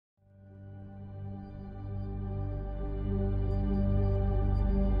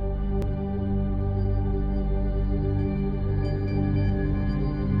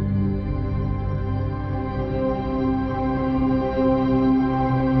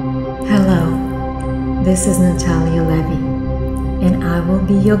Hello, this is Natalia Levy, and I will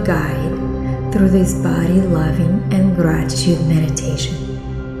be your guide through this body-loving and gratitude meditation.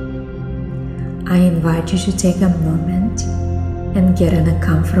 I invite you to take a moment and get in a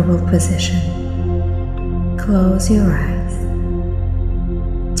comfortable position. Close your eyes.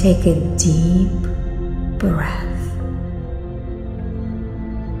 Take a deep breath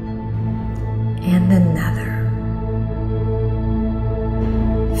and another.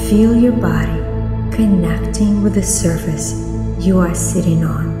 Feel your body connecting with the surface you are sitting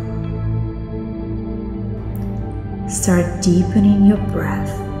on. Start deepening your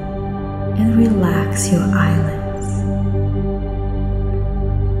breath and relax your eyelids.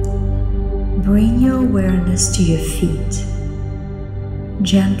 Bring your awareness to your feet.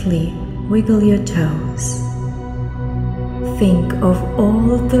 Gently wiggle your toes. Think of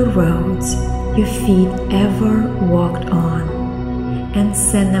all of the roads your feet ever walked on and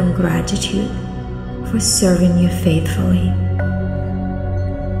send them gratitude for serving you faithfully.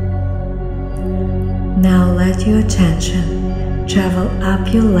 Now let your attention travel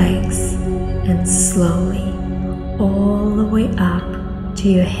up your legs and slowly all the way up to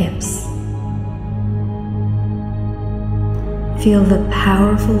your hips. Feel the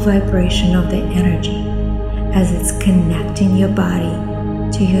powerful vibration of the energy as it's connecting your body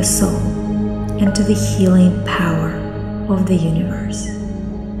to your soul and to the healing power of the universe.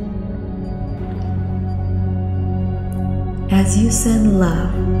 As you send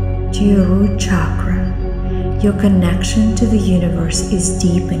love to your root chakra, your connection to the universe is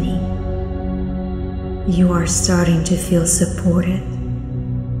deepening. You are starting to feel supported,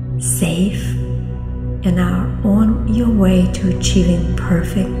 safe, and are on your way to achieving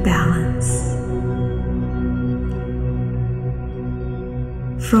perfect balance.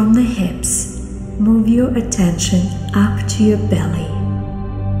 From the hips, move your attention up to your belly.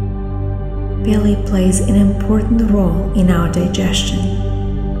 Belly plays an important role in our digestion.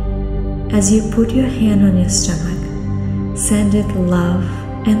 As you put your hand on your stomach, send it love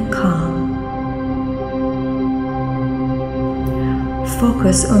and calm.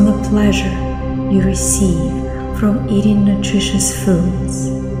 Focus on the pleasure you receive from eating nutritious foods.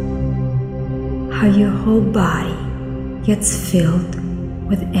 How your whole body gets filled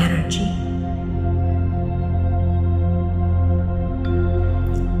with energy.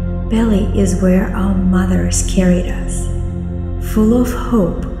 Belly is where our mothers carried us, full of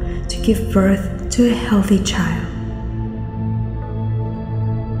hope to give birth to a healthy child.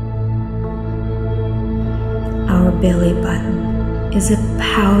 Our belly button is a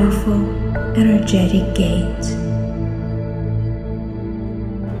powerful, energetic gate.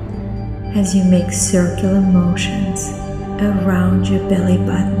 As you make circular motions around your belly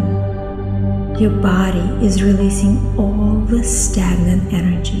button, your body is releasing all the stagnant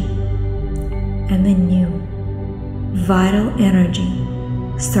energy, and the new, vital energy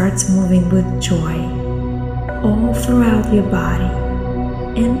starts moving with joy all throughout your body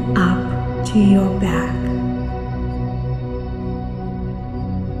and up to your back.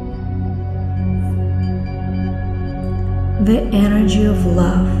 The energy of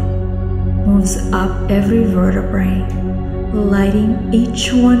love moves up every vertebrae, lighting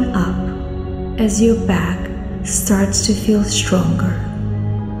each one up as your back starts to feel stronger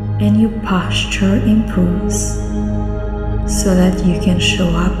and your posture improves so that you can show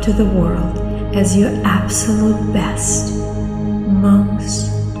up to the world as your absolute best,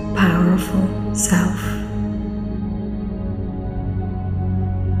 most powerful self.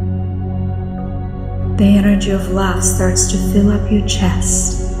 The energy of love starts to fill up your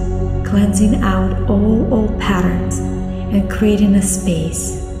chest, cleansing out all old patterns and creating a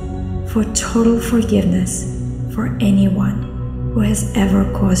space for total forgiveness for anyone who has ever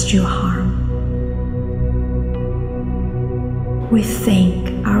caused you harm. We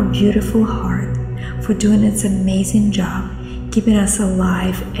thank our beautiful heart for doing its amazing job, keeping us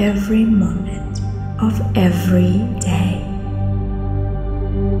alive every moment of every day.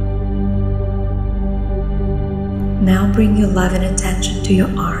 Now bring your love and attention to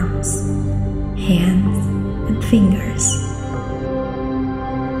your arms, hands, and fingers.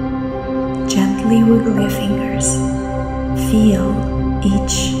 Gently wiggle your fingers. Feel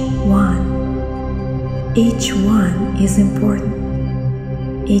each one. Each one is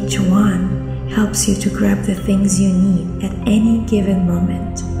important. Each one helps you to grab the things you need at any given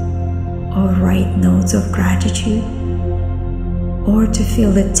moment, or write notes of gratitude, or to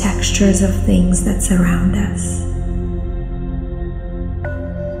feel the textures of things that surround us.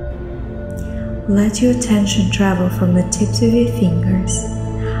 Let your attention travel from the tips of your fingers,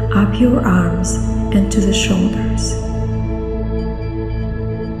 up your arms, and to the shoulders.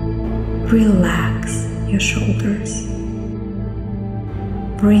 relax your shoulders.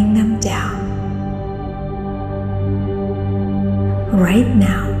 Bring them down. Right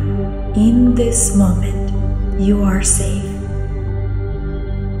now, in this moment, you are safe.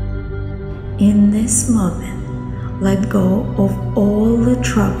 In this moment, let go of all the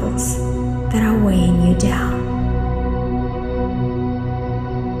troubles that are weighing you down.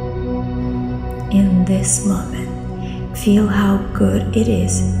 In this moment, feel how good it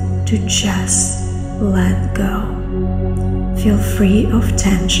is to just let go. Feel free of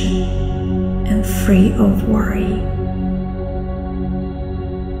tension and free of worry.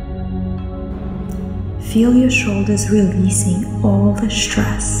 Feel your shoulders releasing all the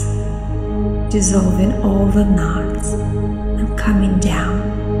stress, dissolving all the knots and coming down.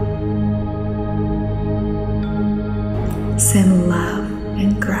 Send love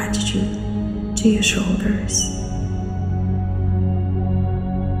and gratitude to your shoulders.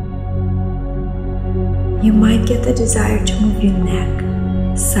 You might get the desire to move your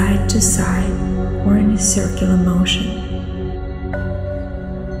neck side to side or in a circular motion.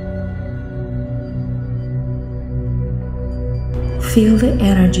 Feel the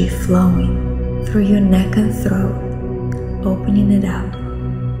energy flowing through your neck and throat, opening it up,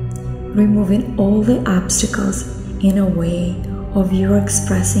 removing all the obstacles in a way of you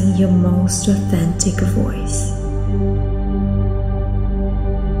expressing your most authentic voice.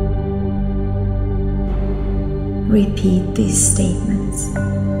 Repeat these statements.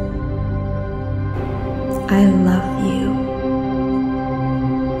 I love you.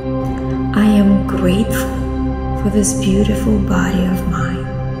 I am grateful for this beautiful body of mine.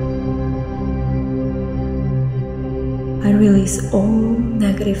 I release all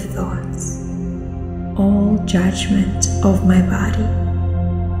negative thoughts, all judgment of my body.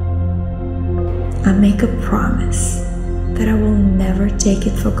 I make a promise that I will never take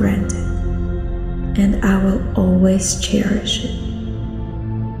it for granted, and I will always cherish it.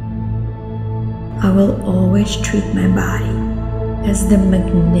 I will always treat my body as the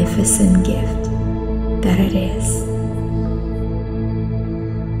magnificent gift that it is.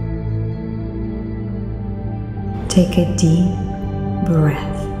 Take a deep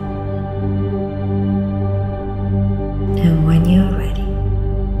breath. And when you're ready,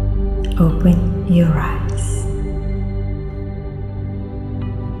 open your eyes.